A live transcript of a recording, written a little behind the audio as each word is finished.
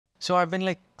So I've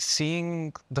been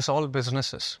seeing this all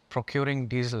businesses procuring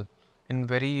diesel in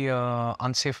very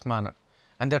unsafe manner,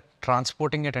 and they're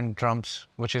transporting it in drums,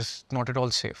 which is not at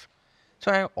all safe.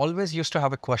 So I always used to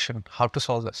have a question, how to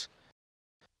solve this?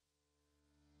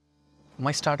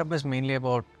 My startup is mainly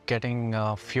about getting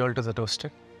fuel to the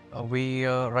doorstep. We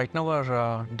right now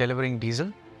are delivering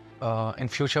diesel. In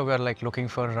future, we are looking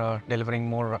for delivering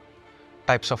more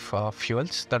types of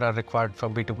fuels that are required for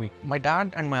B2B. My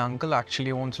dad and my uncle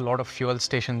actually owns a lot of fuel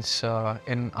stations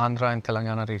in Andhra and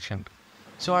Telangana region.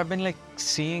 So I've been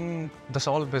seeing this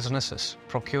all businesses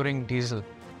procuring diesel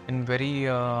in very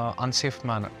unsafe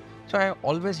manner. So I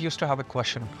always used to have a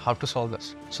question, how to solve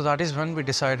this? So that is when we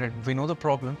decided, we know the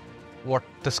problem, what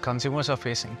these consumers are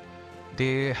facing.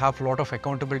 They have a lot of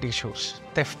accountability issues,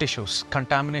 theft issues,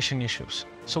 contamination issues.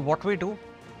 So what we do,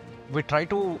 we try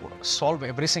to solve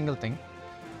every single thing,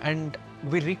 and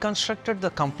we reconstructed the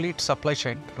complete supply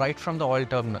chain right from the oil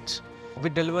terminals. We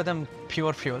deliver them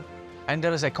pure fuel, and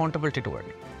there is accountability to it.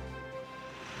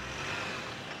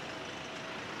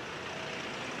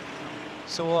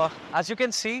 So as you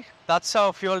can see, that's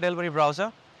our fuel delivery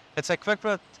browser. It's equipped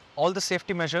with all the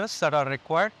safety measures that are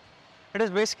required. It is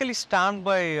basically stamped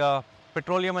by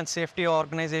Petroleum and Safety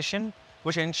Organization,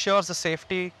 which ensures the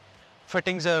safety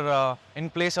fittings are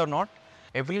in place or not.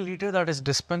 Every liter that is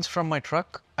dispensed from my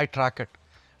truck, I track it.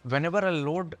 Whenever I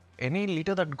load any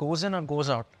liter that goes in or goes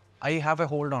out, I have a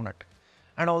hold on it.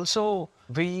 And also,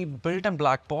 we built a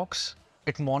black box.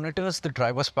 It monitors the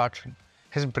driver's pattern,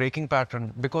 his braking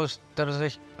pattern, because there is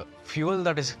a fuel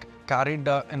that is carried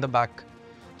in the back.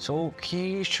 So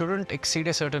he shouldn't exceed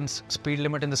a certain speed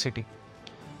limit in the city.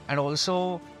 And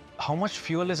also, how much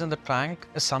fuel is in the tank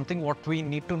is something what we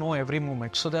need to know every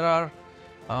moment. So there are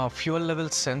fuel level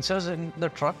sensors in the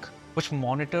truck which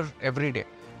monitor every day.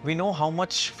 We know how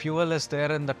much fuel is there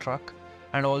in the truck,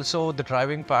 and also the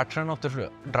driving pattern of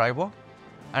the driver.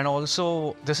 And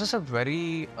also, this is a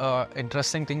very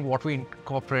interesting thing what we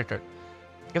incorporated.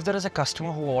 If there is a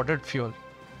customer who ordered fuel,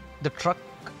 the truck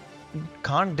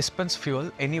can't dispense fuel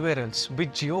anywhere else. We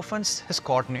geofence his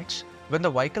coordinates. When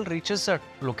the vehicle reaches that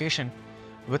location,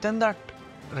 within that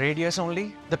radius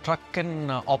only, the truck can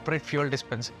operate fuel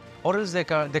dispensing, or else there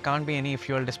can't be any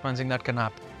fuel dispensing that can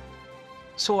happen.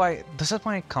 So this is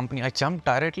my company. I jumped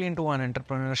directly into an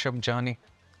entrepreneurship journey.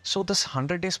 So this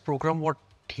 100 days program, what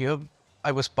here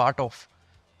I was part of,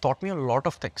 taught me a lot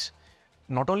of things.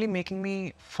 Not only making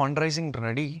me fundraising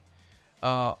ready,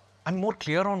 I'm more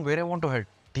clear on where I want to head.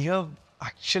 Here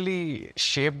actually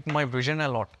shaped my vision a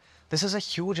lot. This is a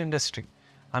huge industry.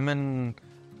 I mean,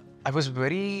 I was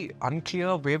very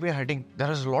unclear where we're heading.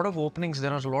 There is a lot of openings,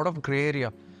 there is a lot of gray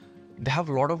area. They have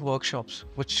a lot of workshops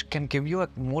which can give you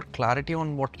more clarity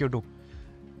on what you do.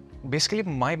 Basically,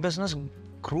 my business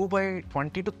grew by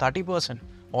 20 to 30%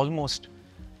 almost,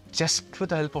 just with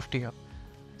the help of TIA.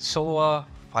 So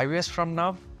 5 years from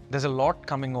now, there's a lot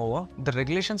coming over. The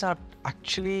regulations are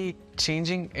actually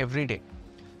changing every day.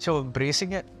 So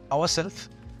bracing ourselves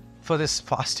for this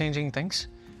fast changing things.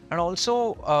 And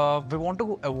also we want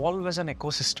to evolve as an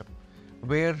ecosystem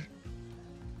where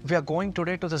we are going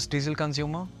today to this diesel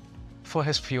consumer for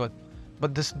his fuel,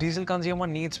 but this diesel consumer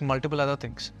needs multiple other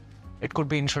things. It could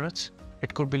be insurance,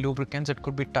 it could be lubricants, it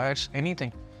could be tires,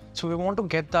 anything. So we want to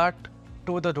get that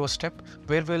to the doorstep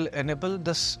where we'll enable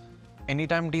this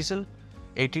anytime diesel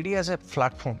ATD as a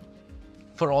platform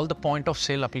for all the point of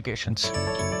sale applications.